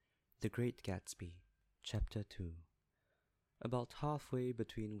The Great Gatsby, Chapter 2. About halfway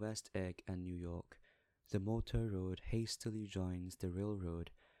between West Egg and New York, the motor road hastily joins the railroad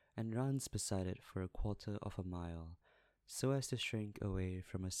and runs beside it for a quarter of a mile, so as to shrink away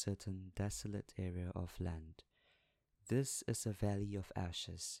from a certain desolate area of land. This is a valley of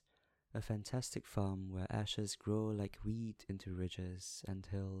ashes, a fantastic farm where ashes grow like wheat into ridges and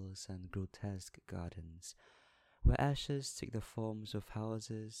hills and grotesque gardens, where ashes take the forms of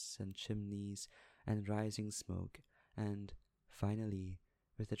houses and chimneys and rising smoke, and, finally,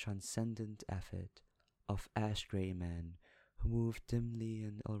 with the transcendent effort of ash-grey men who move dimly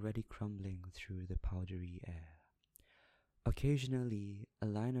and already crumbling through the powdery air. Occasionally, a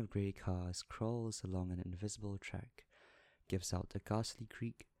line of grey cars crawls along an invisible track, gives out a ghastly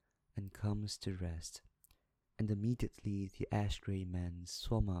creak, and comes to rest, and immediately the ash-grey men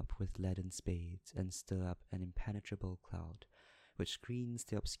swarm up with leaden spades and stir up an impenetrable cloud, which screens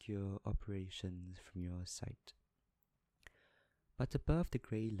the obscure operations from your sight. But above the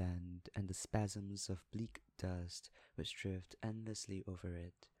grey land and the spasms of bleak dust which drift endlessly over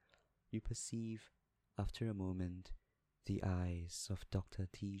it, you perceive, after a moment, the eyes of Dr.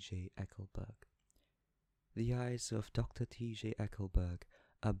 T.J. Eckelberg. The eyes of Dr. T.J. Eckelberg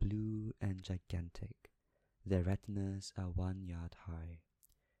are blue and gigantic. Their retinas are 1 yard high.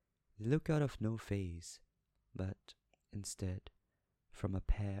 They look out of no face, but, instead, from a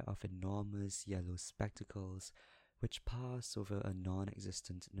pair of enormous yellow spectacles which pass over a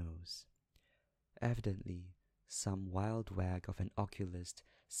non-existent nose. Evidently, some wild wag of an oculist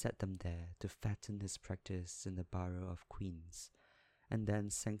set them there to fatten his practice in the borough of Queens, and then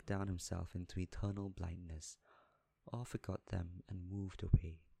sank down himself into eternal blindness, or forgot them and moved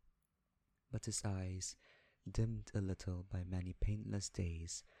away. But his eyes, dimmed a little by many painless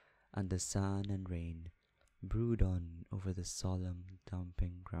days, under sun and rain, brood on over the solemn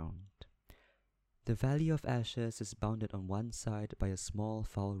dumping ground. The valley of ashes is bounded on one side by a small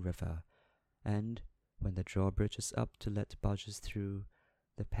foul river, and, when the drawbridge is up to let barges through,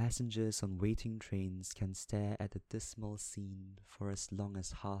 the passengers on waiting trains can stare at the dismal scene for as long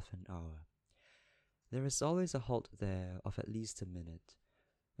as half an hour. There is always a halt there of at least a minute,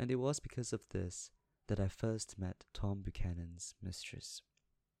 and it was because of this that I first met Tom Buchanan's mistress.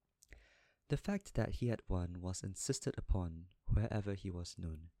 The fact that he had one was insisted upon wherever he was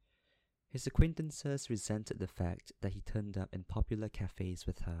known. His acquaintances resented the fact that he turned up in popular cafes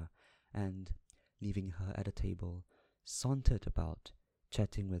with her, and, leaving her at a table, sauntered about,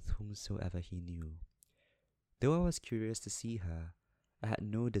 chatting with whomsoever he knew. Though I was curious to see her, I had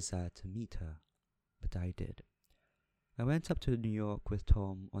no desire to meet her, but I did. I went up to New York with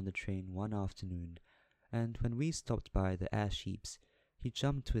Tom on the train one afternoon, and when we stopped by the ash heaps, he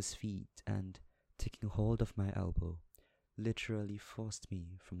jumped to his feet and, taking hold of my elbow, literally forced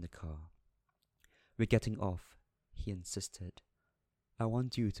me from the car. "We're getting off," he insisted. "I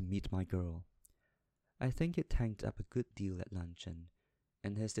want you to meet my girl." I think it tanked up a good deal at luncheon,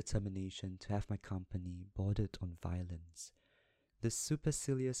 and his determination to have my company bordered on violence. The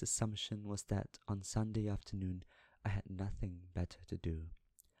supercilious assumption was that on Sunday afternoon I had nothing better to do.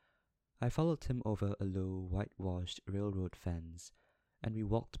 I followed him over a low, whitewashed railroad fence, and we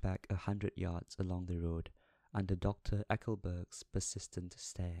walked back 100 yards along the road under Dr. Eckelberg's persistent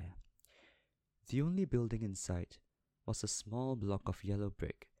stare. The only building in sight was a small block of yellow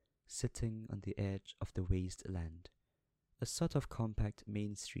brick sitting on the edge of the waste land, a sort of compact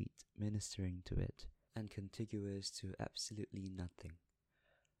main street ministering to it, and contiguous to absolutely nothing.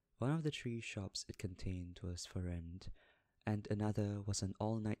 One of the 3 shops it contained was for rent, and another was an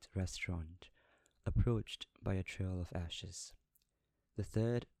all-night restaurant, approached by a trail of ashes. The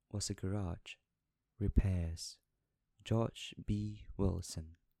third was a garage. Repairs. George B.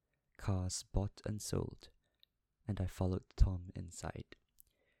 Wilson. Cars bought and sold. And I followed Tom inside.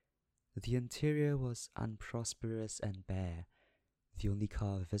 The interior was unprosperous and bare. The only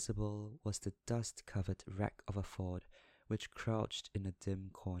car visible was the dust-covered wreck of a Ford which crouched in a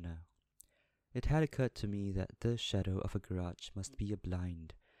dim corner. It had occurred to me that the shadow of a garage must be a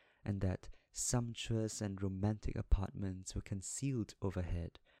blind, and that sumptuous and romantic apartments were concealed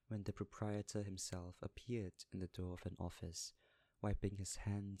overhead when the proprietor himself appeared in the door of an office, wiping his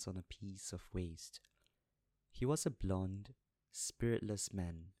hands on a piece of waste. He was a blond, spiritless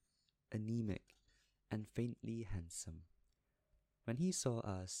man, anemic, and faintly handsome. When he saw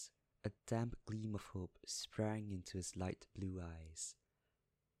us, a damp gleam of hope sprang into his light blue eyes.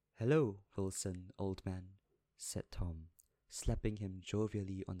 "Hello, Wilson, old man," said Tom, slapping him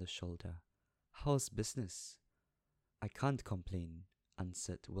jovially on the shoulder. "How's business?" "I can't complain,"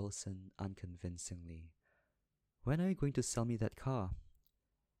 answered Wilson unconvincingly. "When are you going to sell me that car?"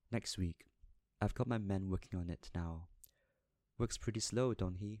 Next week. I've got my man working on it now. Works pretty slow,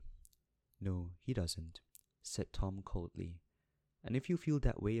 don't he? No, he doesn't, said Tom coldly. And if you feel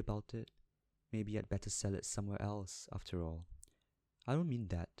that way about it, maybe I'd better sell it somewhere else, after all. I don't mean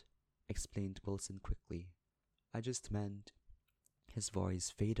that, explained Wilson quickly. I just meant... His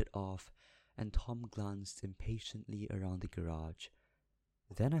voice faded off, and Tom glanced impatiently around the garage.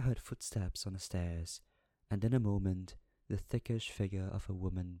 Then I heard footsteps on the stairs, and in a moment the thickish figure of a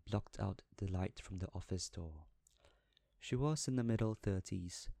woman blocked out the light from the office door. She was in the middle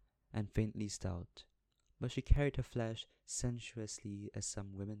 30s, and faintly stout, but she carried her flesh sensuously as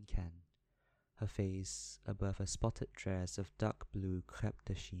some women can. Her face, above a spotted dress of dark blue crepe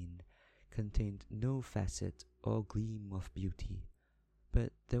de chine, contained no facet or gleam of beauty,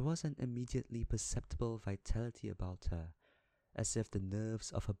 but there was an immediately perceptible vitality about her, as if the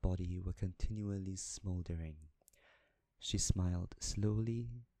nerves of her body were continually smouldering. She smiled slowly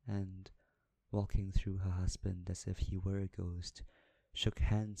and, walking through her husband as if he were a ghost, shook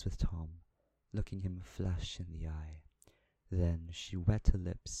hands with Tom, looking him flush in the eye. Then she wet her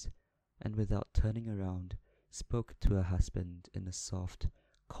lips, and without turning around, spoke to her husband in a soft,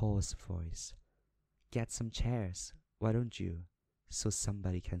 coarse voice. "Get some chairs, why don't you, so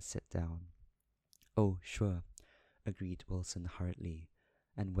somebody can sit down." "Oh, sure," agreed Wilson hurriedly,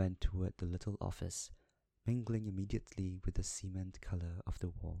 and went toward the little office, mingling immediately with the cement color of the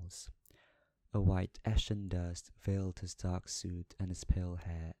walls. A white ashen dust veiled his dark suit and his pale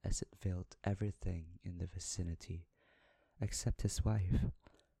hair as it veiled everything in the vicinity, except his wife,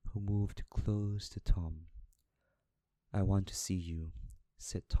 who moved close to Tom. "I want to see you,"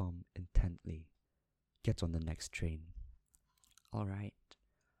 said Tom intently. "Get on the next train." "All right.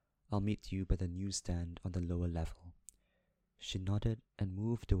 I'll meet you by the newsstand on the lower level." She nodded and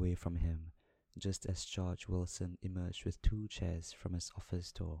moved away from him, just as George Wilson emerged with 2 chairs from his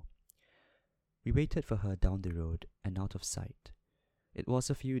office door. We waited for her down the road and out of sight. It was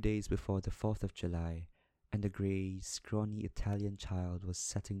a few days before the 4th of July, and the grey, scrawny Italian child was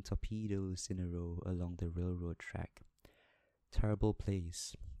setting torpedoes in a row along the railroad track. "Terrible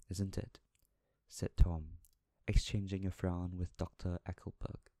place, isn't it?" said Tom, exchanging a frown with Dr.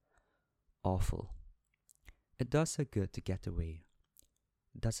 Eckelberg. "Awful. It does her good to get away.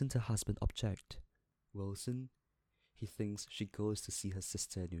 Doesn't her husband object? Wilson? He thinks she goes to see her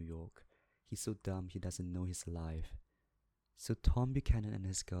sister in New York. He's so dumb he doesn't know he's alive." So Tom Buchanan and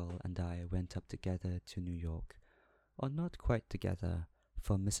his girl and I went up together to New York, or not quite together,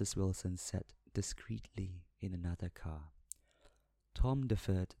 for Mrs. Wilson sat discreetly in another car. Tom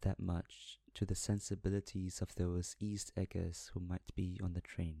deferred that much to the sensibilities of those East Eggers who might be on the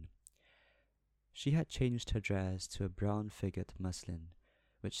train. She had changed her dress to a brown-figured muslin,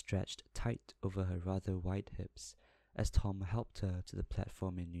 which stretched tight over her rather wide hips as Tom helped her to the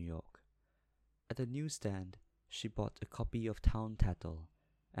platform in New York. At the newsstand, she bought a copy of Town Tattle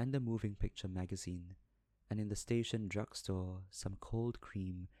and a moving picture magazine, and in the station drugstore some cold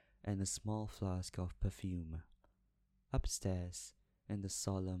cream and a small flask of perfume. Upstairs, in the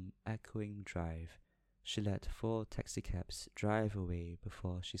solemn, echoing drive, she let 4 taxicabs drive away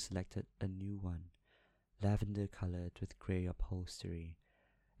before she selected a new one, lavender-colored with grey upholstery,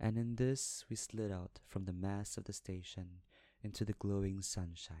 and in this we slid out from the mass of the station into the glowing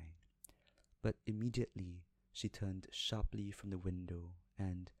sunshine. But immediately she turned sharply from the window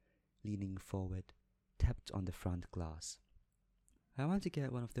and, leaning forward, tapped on the front glass. "I want to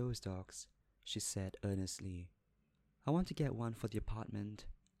get one of those dogs," she said earnestly. "I want to get one for the apartment.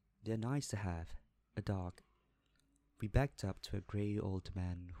 They're nice to have, a dog." We backed up to a grey old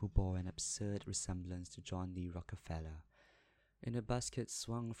man who bore an absurd resemblance to John D. Rockefeller. In a basket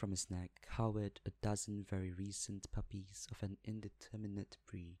swung from his neck cowered a dozen very recent puppies of an indeterminate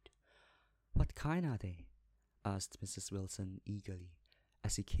breed. "What kind are they?" asked Mrs. Wilson eagerly,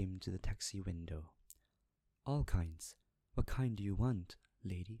 as he came to the taxi window. "All kinds. What kind do you want,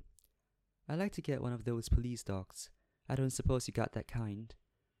 lady?" "I'd like to get one of those police dogs. I don't suppose you got that kind."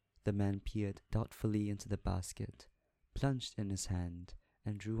 The man peered doubtfully into the basket, plunged in his hand,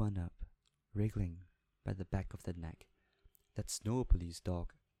 and drew one up, wriggling by the back of the neck. "That's no police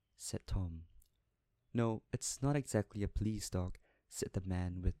dog," said Tom. "No, it's not exactly a police dog," said the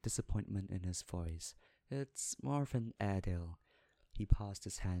man with disappointment in his voice. "It's more of an Airedale." He passed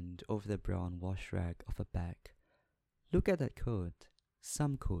his hand over the brown wash rag of a bag. "Look at that coat.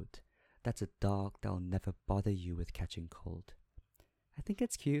 Some coat. That's a dog that'll never bother you with catching cold." "I think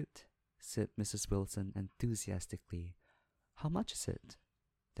it's cute," said Mrs. Wilson enthusiastically. "How much is it?"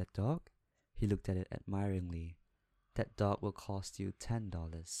 "That dog?" He looked at it admiringly. "That dog will cost you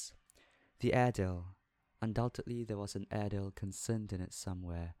 $10. The Airedale. Undoubtedly there was an Airedale concerned in it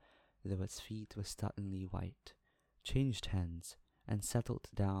somewhere, though its feet were startlingly white, changed hands and settled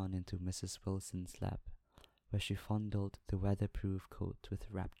down into Mrs. Wilson's lap, where she fondled the weatherproof coat with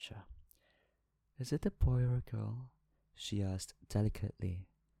rapture. "Is it a boy or a girl?" she asked delicately.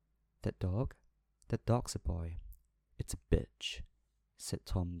 "That dog? That dog's a boy." "It's a bitch," said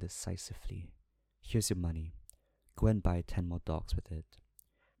Tom decisively. "Here's your money. Go and buy 10 more dogs with it."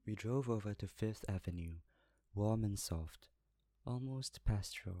 We drove over to Fifth Avenue, warm and soft, almost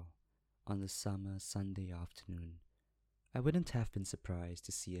pastoral, on the summer Sunday afternoon. I wouldn't have been surprised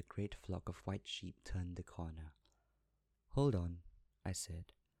to see a great flock of white sheep turn the corner. "Hold on," I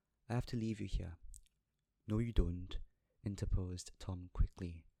said. "I have to leave you here." "No, you don't," interposed Tom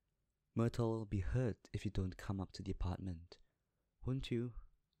quickly. "Myrtle will be hurt if you don't come up to the apartment. Won't you,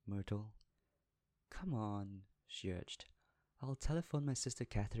 Myrtle?" "Come on," she urged. "I'll telephone my sister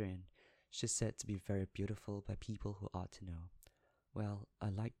Catherine. She's said to be very beautiful by people who ought to know." "Well, I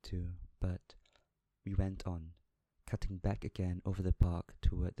like to, but—" We went on, cutting back again over the park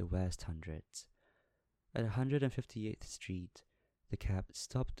toward the West Hundreds. At 158th Street, the cab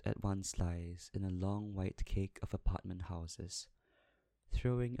stopped at one slice in a long white cake of apartment houses.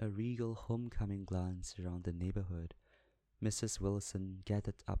 Throwing a regal homecoming glance around the neighborhood, Mrs. Wilson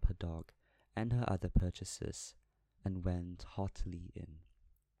gathered up her dog and her other purchases and went haughtily in.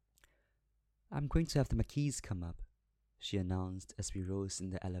 "I'm going to have the Marquise come up," she announced as we rose in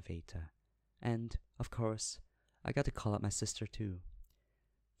the elevator. "And, of course, I got to call up my sister too."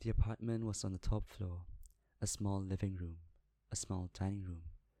 The apartment was on the top floor. A small living room, a small dining room,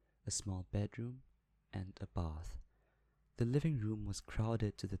 a small bedroom, and a bath. The living room was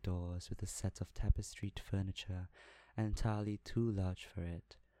crowded to the doors with a set of tapestried furniture entirely too large for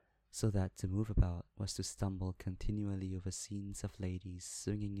it, so that to move about was to stumble continually over scenes of ladies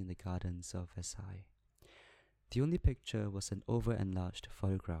swinging in the gardens of Versailles. The only picture was an over-enlarged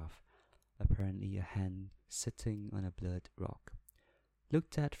photograph, apparently a hen sitting on a blurred rock.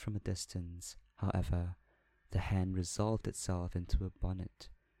 Looked at from a distance, however, the hen resolved itself into a bonnet,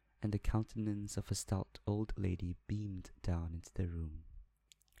 and the countenance of a stout old lady beamed down into the room.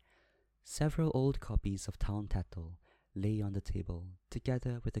 Several old copies of Town Tattle lay on the table,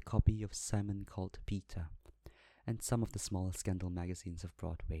 together with a copy of Simon Called Peter, and some of the small scandal magazines of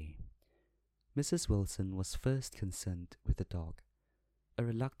Broadway. Mrs. Wilson was first concerned with the dog. A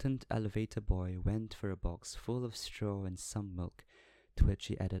reluctant elevator boy went for a box full of straw and some milk, to which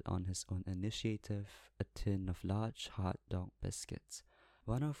he added on his own initiative a tin of large hard dog biscuits,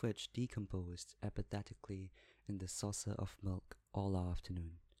 one of which decomposed apathetically in the saucer of milk all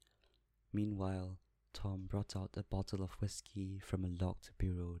afternoon. Meanwhile, Tom brought out a bottle of whiskey from a locked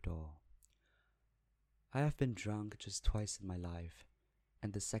bureau door. "I have been drunk just twice in my life,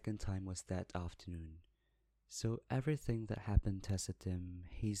 and the second time was that afternoon, so everything that happened has a dim,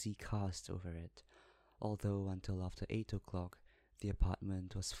 hazy cast over it, although until after 8 o'clock the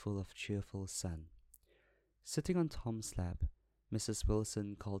apartment was full of cheerful sun." Sitting on Tom's lap, Mrs.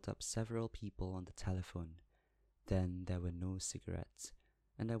 Wilson called up several people on the telephone. Then there were no cigarettes,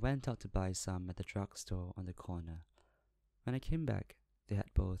 and I went out to buy some at the drugstore on the corner. When I came back, they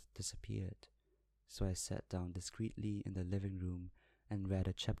had both disappeared, so I sat down discreetly in the living room and read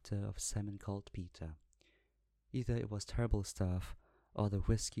a chapter of Simon Called Peter. Either it was terrible stuff, or the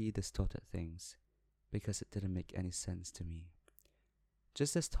whiskey distorted things, because it didn't make any sense to me.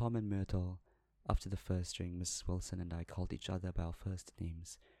 Just as Tom and Myrtle, after the first drink Mrs. Wilson and I called each other by our first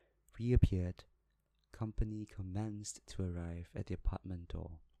names, reappeared, company commenced to arrive at the apartment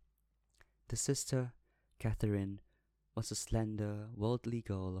door. The sister, Catherine, was a slender, worldly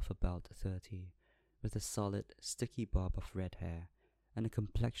girl of about 30, with a solid, sticky bob of red hair and a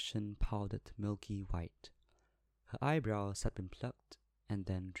complexion powdered milky white. Her eyebrows had been plucked and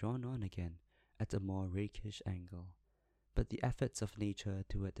then drawn on again at a more rakish angle, but the efforts of nature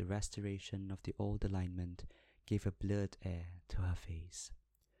toward the restoration of the old alignment gave a blurred air to her face.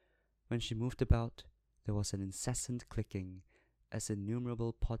 When she moved about, there was an incessant clicking as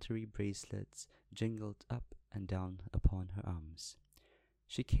innumerable pottery bracelets jingled up and down upon her arms.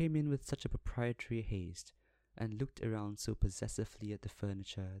 She came in with such a proprietary haste and looked around so possessively at the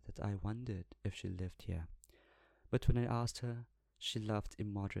furniture that I wondered if she lived here. But when I asked her, she laughed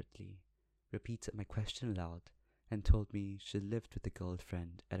immoderately, repeated my question aloud, and told me she lived with a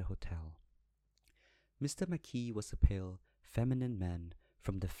girlfriend at a hotel. Mr. McKee was a pale, feminine man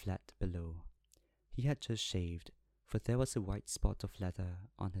from the flat below. He had just shaved, for there was a white spot of leather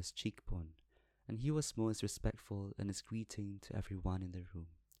on his cheekbone, and he was most respectful in his greeting to everyone in the room.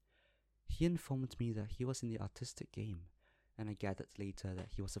 He informed me that he was in the artistic game, and I gathered later that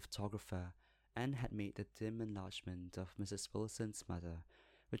he was a photographer and had made the dim enlargement of Mrs. Wilson's mother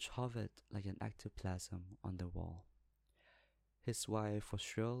which hovered like an ectoplasm on the wall. His wife was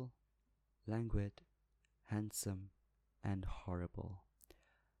shrill, languid, handsome, and horrible.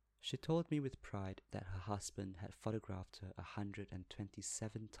 She told me with pride that her husband had photographed her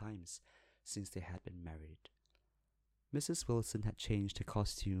 127 times since they had been married. Mrs. Wilson had changed her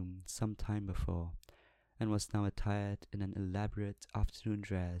costume some time before, and was now attired in an elaborate afternoon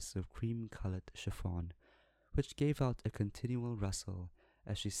dress of cream-colored chiffon, which gave out a continual rustle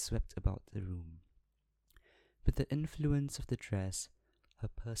as she swept about the room. With the influence of the dress, her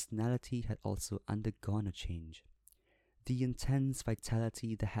personality had also undergone a change. The intense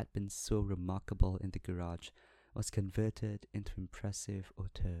vitality that had been so remarkable in the garage was converted into impressive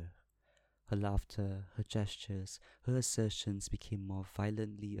hauteur. Her laughter, her gestures, her assertions became more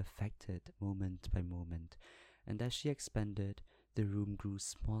violently affected moment by moment, and as she expanded, the room grew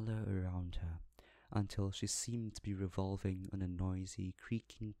smaller around her, until she seemed to be revolving on a noisy,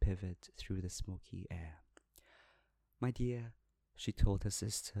 creaking pivot through the smoky air. "My dear," she told her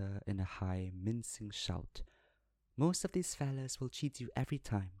sister in a high, mincing shout, "most of these fellas will cheat you every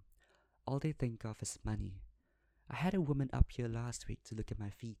time. All they think of is money. I had a woman up here last week to look at my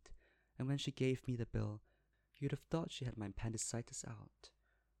feet, and when she gave me the bill, you'd have thought she had my appendicitis out."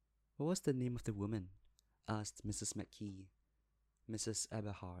 "What was the name of the woman?" asked Mrs. McKee. "Mrs.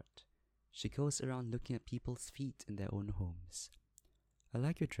 Eberhard. She goes around looking at people's feet in their own homes." "I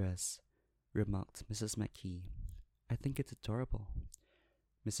like your dress," remarked Mrs. McKee. "I think it's adorable."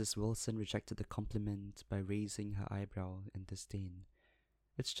 Mrs. Wilson rejected the compliment by raising her eyebrow in disdain.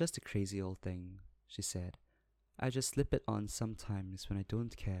 "It's just a crazy old thing," she said. "I just slip it on sometimes when I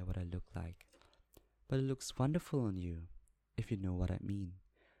don't care what I look like." "But it looks wonderful on you, if you know what I mean,"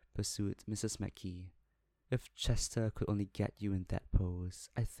 pursued Mrs. McKee. "If Chester could only get you in that pose,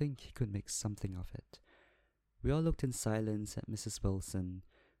 I think he could make something of it." We all looked in silence at Mrs. Wilson,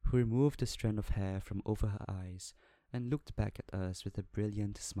 who removed a strand of hair from over her eyes and looked back at us with a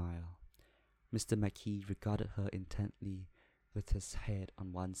brilliant smile. Mr. McKee regarded her intently with his head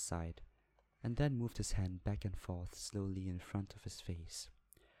on one side, and then moved his hand back and forth slowly in front of his face.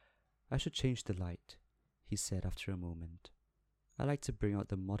 "I should change the light," he said after a moment. "I like to bring out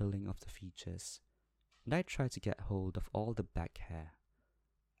the modeling of the features, and I try to get hold of all the back hair."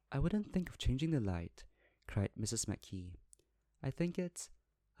 "I wouldn't think of changing the light," cried Mrs. McKee. "I think it's—"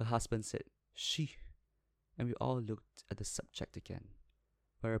 Her husband said, "She," and we all looked at the subject again,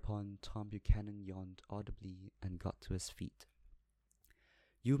 whereupon Tom Buchanan yawned audibly and got to his feet.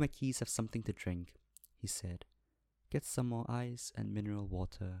 "You McKees have something to drink," he said. "Get some more ice and mineral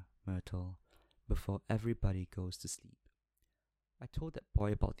water, Myrtle, before everybody goes to sleep." I told that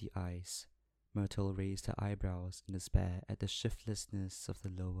boy about the ice. Myrtle raised her eyebrows in despair at the shiftlessness of the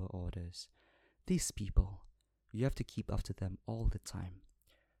lower orders. "These people, you have to keep after them all the time."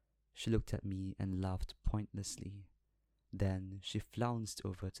 She looked at me and laughed pointlessly. Then she flounced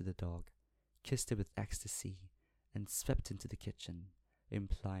over to the dog, kissed it with ecstasy, and swept into the kitchen,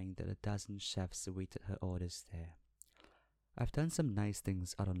 implying that a dozen chefs awaited her orders there. "I've done some nice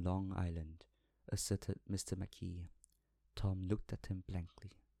things out on Long Island," asserted Mr. McKee. Tom looked at him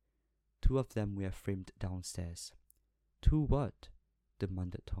blankly. "Two of them were framed downstairs." "Two what?"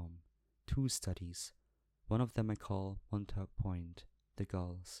 demanded Tom. "Two studies. One of them I call Montauk Point, the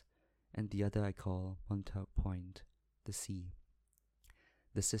gulls, and the other I call Montauk Point, the sea."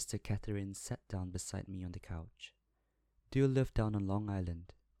 The sister Catherine sat down beside me on the couch. "Do you live down on Long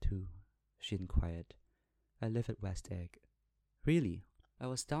Island, too?" she inquired. "I live at West Egg." "Really? I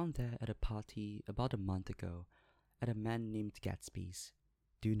was down there at a party about a month ago at a man named Gatsby's.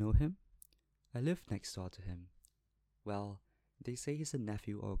 Do you know him?" "I live next door to him." "Well, they say he's a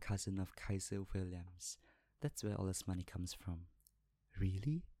nephew or cousin of Kaiser Williams. That's where all his money comes from."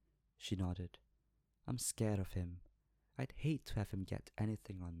 "Really?" She nodded. "I'm scared of him. I'd hate to have him get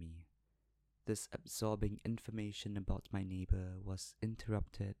anything on me." This absorbing information about my neighbor was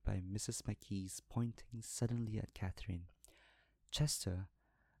interrupted by Mrs. McKee's pointing suddenly at Catherine. "Chester,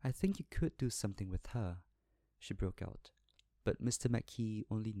 I think you could do something with her," she broke out. But Mr. McKee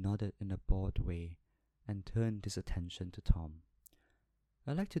only nodded in a bored way and turned his attention to Tom.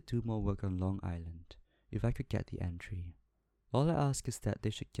 "I'd like to do more work on Long Island, if I could get the entry. All I ask is that they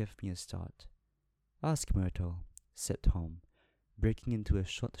should give me a start." "Ask Myrtle," said Tom, breaking into a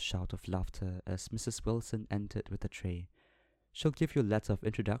short shout of laughter as Mrs. Wilson entered with a tray. "She'll give you a letter of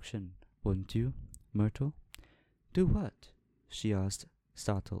introduction, won't you, Myrtle?" "Do what?" she asked,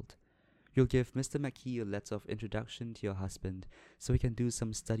 startled. "You'll give Mr. McKee a letter of introduction to your husband so he can do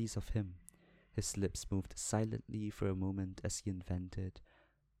some studies of him." His lips moved silently for a moment as he invented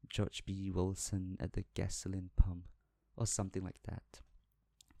George B. Wilson at the gasoline pump, or something like that.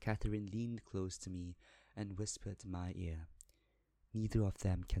 Catherine leaned close to me and whispered in my ear, "Neither of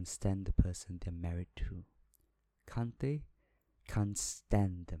them can stand the person they're married to." "Can't they?" "Can't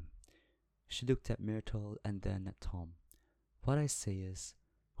stand them." She looked at Myrtle and then at Tom. "What I say is,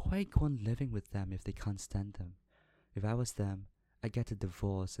 why go on living with them if they can't stand them? If I was them, I'd get a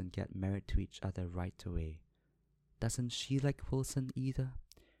divorce and get married to each other right away." "Doesn't she like Wilson either?"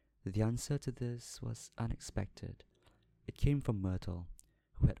 The answer to this was unexpected. It came from Myrtle,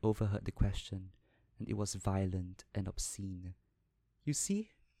 who had overheard the question, and it was violent and obscene. "You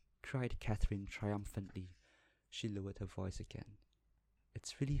see?" cried Catherine triumphantly. She lowered her voice again.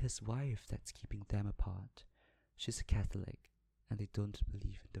 "It's really his wife that's keeping them apart. She's a Catholic, and they don't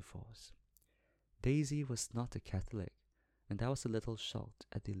believe in divorce." Daisy was not a Catholic, and I was a little shocked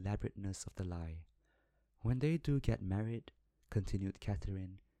at the elaborateness of the lie. "When they do get married," continued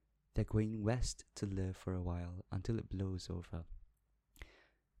Catherine, "they're going west to live for a while until it blows over.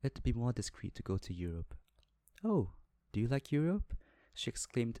 It'd be more discreet to go to Europe." "Oh, do you like Europe?" she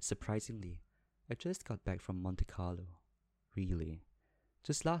exclaimed surprisingly. "I just got back from Monte Carlo." "Really?"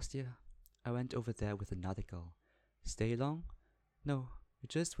 "Just last year. I went over there with another girl." "Stay long?" "No, we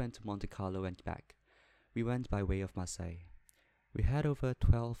just went to Monte Carlo and back. We went by way of Marseille. We had over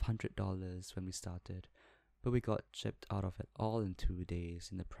 $1,200 when we started, but we got chipped out of it all in 2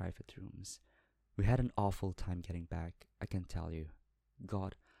 days in the private rooms. We had an awful time getting back, I can tell you.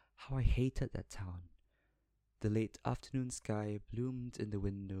 God, how I hated that town." The late afternoon sky bloomed in the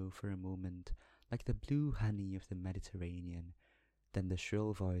window for a moment like the blue honey of the Mediterranean. Then the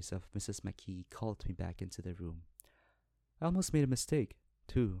shrill voice of Mrs. McKee called me back into the room. "I almost made a mistake,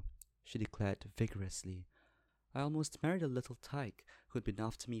 too," she declared vigorously. "I almost married a little tyke who'd been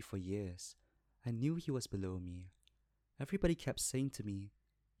after me for years. I knew he was below me. Everybody kept saying to me,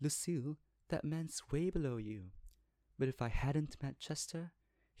 'Lucille, that man's way below you.' But if I hadn't met Chester,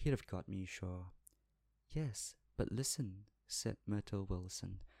 he'd have got me, sure." "Yes, but listen," said Myrtle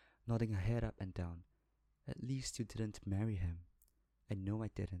Wilson, nodding her head up and down. "At least you didn't marry him." "I know I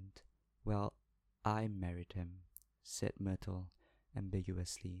didn't." "Well, I married him," said Myrtle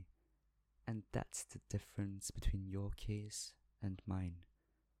ambiguously. "And that's the difference between your case and mine."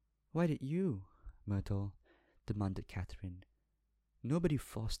 "Why did you?" Myrtle demanded Catherine. "Nobody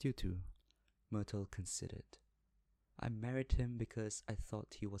forced you to." Myrtle considered. "I married him because I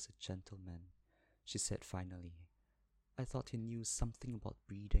thought he was a gentleman," she said finally. "I thought he knew something about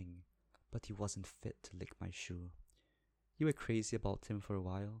breeding, but he wasn't fit to lick my shoe." "You were crazy about him for a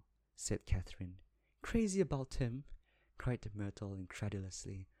while," said Catherine. "Crazy about him?" cried Myrtle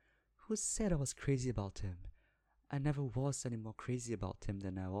incredulously. "Who said I was crazy about him? I never was any more crazy about him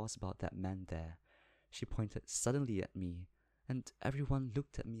than I was about that man there." She pointed suddenly at me, and everyone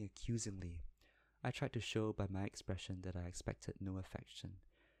looked at me accusingly. I tried to show by my expression that I expected no affection.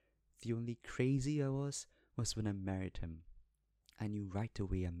 The only crazy I was when I married him. I knew right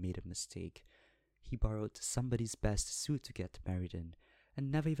away I made a mistake. He borrowed somebody's best suit to get married in,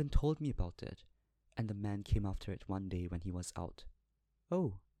 and never even told me about it. And the man came after it one day when he was out.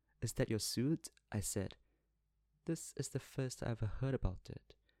 "Oh, is that your suit?" I said. This is the first I ever heard about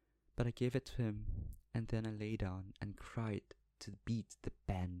it. But I gave it to him, and then I lay down and cried to beat the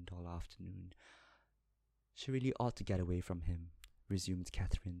band all afternoon. "She really ought to get away from him," resumed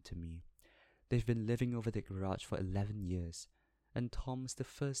Catherine to me. "They've been living over their garage for 11 years, and Tom's the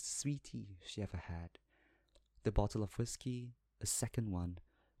first sweetie she ever had." The bottle of whiskey, a second one,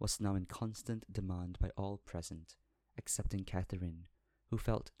 was now in constant demand by all present, excepting Catherine, who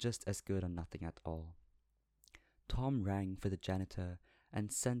felt just as good on nothing at all. Tom rang for the janitor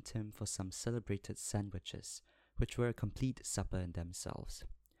and sent him for some celebrated sandwiches, which were a complete supper in themselves.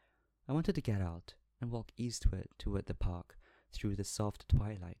 I wanted to get out and walk eastward toward the park through the soft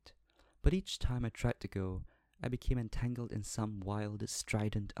twilight, but each time I tried to go, I became entangled in some wild,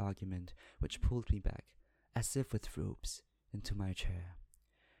 strident argument which pulled me back, as if with ropes, into my chair.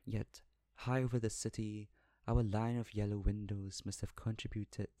 Yet, high over the city, our line of yellow windows must have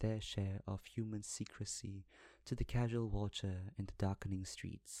contributed their share of human secrecy to the casual watcher in the darkening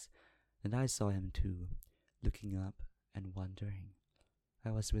streets, and I saw him too, looking up and wondering.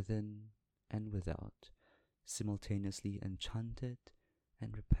 I was within and without, simultaneously enchanted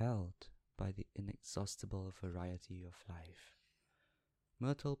and repelled by the inexhaustible variety of life.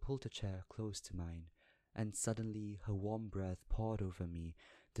 Myrtle pulled a chair close to mine, and suddenly her warm breath poured over me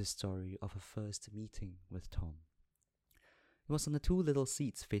the story of her first meeting with Tom. It was on the two little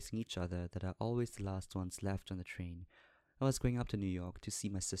seats facing each other that are always the last ones left on the train. I was going up to New York to see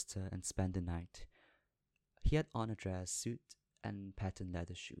my sister and spend the night. He had on a dress suit and patent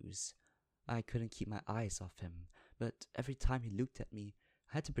leather shoes. I couldn't keep my eyes off him, but every time he looked at me,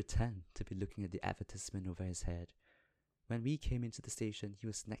 I had to pretend to be looking at the advertisement over his head. When we came into the station, he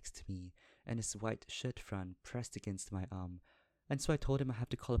was next to me, and his white shirt front pressed against my arm, and so I told him I have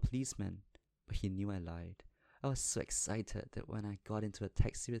to call a policeman, but he knew I lied. I was so excited that when I got into a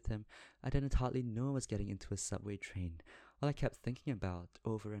taxi with him, I didn't hardly know I was getting into a subway train. All I kept thinking about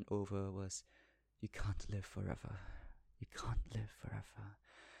over and over was, you can't live forever. You can't live forever.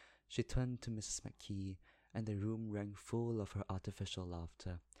 She turned to Mrs. McKee, and the room rang full of her artificial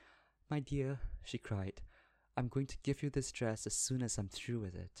laughter. My dear, she cried, I'm going to give you this dress as soon as I'm through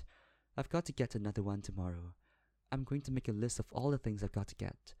with it. I've got to get another one tomorrow. I'm going to make a list of all the things I've got to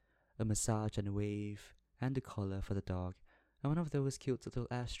get. A massage and a wave, and a collar for the dog, and one of those cute little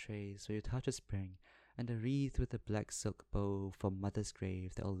ashtrays where you touch a spring, and a wreath with a black silk bow for Mother's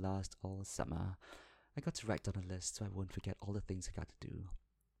grave that'll last all summer. I got to write down a list so I won't forget all the things I got to do.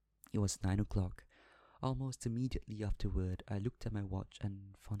 It was 9 o'clock. Almost immediately afterward, I looked at my watch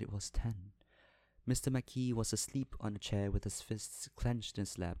and found it was 10. Mr. McKee was asleep on a chair with his fists clenched in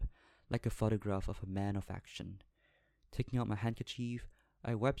his lap, like a photograph of a man of action. Taking out my handkerchief,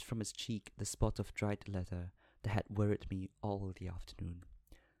 I wiped from his cheek the spot of dried leather that had worried me all the afternoon.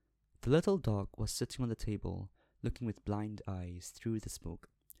 The little dog was sitting on the table, looking with blind eyes through the smoke,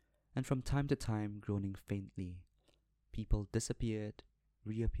 and from time to time groaning faintly. People disappeared,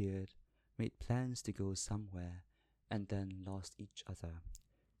 reappeared, made plans to go somewhere, and then lost each other,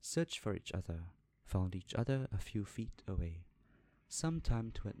 searched for each other, found each other a few feet away.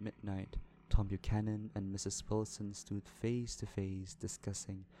 Sometime toward midnight, Tom Buchanan and Mrs. Wilson stood face to face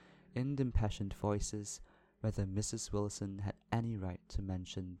discussing, in impassioned voices, whether Mrs. Wilson had any right to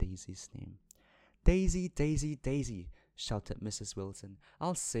mention Daisy's name. "Daisy, Daisy, Daisy!" shouted Mrs. Wilson.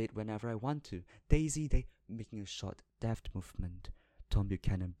 "I'll say it whenever I want to. Daisy, making a short, deft movement. Tom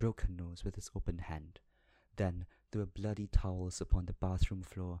Buchanan broke her nose with his open hand. Then there were bloody towels upon the bathroom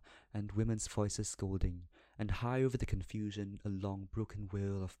floor, and women's voices scolding, and high over the confusion a long broken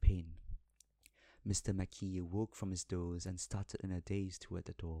wail of pain. Mr. McKee awoke from his doze and started in a daze toward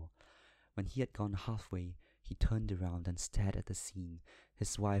the door. When he had gone halfway, he turned around and stared at the scene,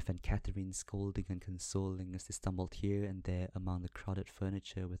 his wife and Catherine scolding and consoling as they stumbled here and there among the crowded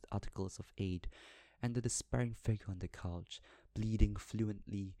furniture with articles of aid, and the despairing figure on the couch, bleeding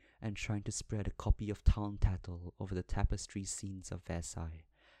fluently and trying to spread a copy of Town Tattle over the tapestry scenes of Versailles.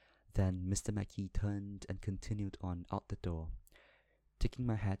 Then Mr. McKee turned and continued on out the door. Taking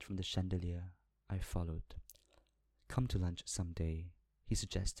my hat from the chandelier, I followed. "Come to lunch some day," he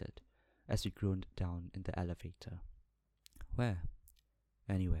suggested, as we groaned down in the elevator. "Where?"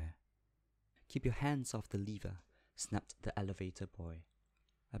 "Anywhere." "Keep your hands off the lever," snapped the elevator boy.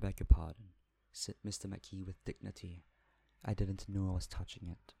 "I beg your pardon," said Mr. McKee with dignity. "I didn't know I was touching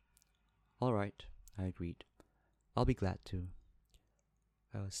it." "All right," I agreed. "I'll be glad to."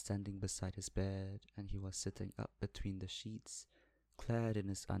 I was standing beside his bed, and he was sitting up between the sheets, clad in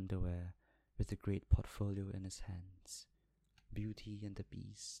his underwear, with the great portfolio in his hands. Beauty and the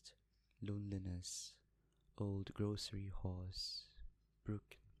Beast, Loneliness, Old Grocery Horse,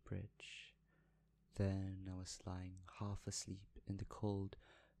 Brook Bridge. Then I was lying half asleep in the cold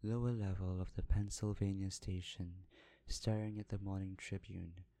lower level of the Pennsylvania station, staring at the morning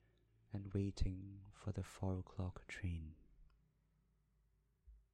Tribune and waiting for the 4 o'clock train.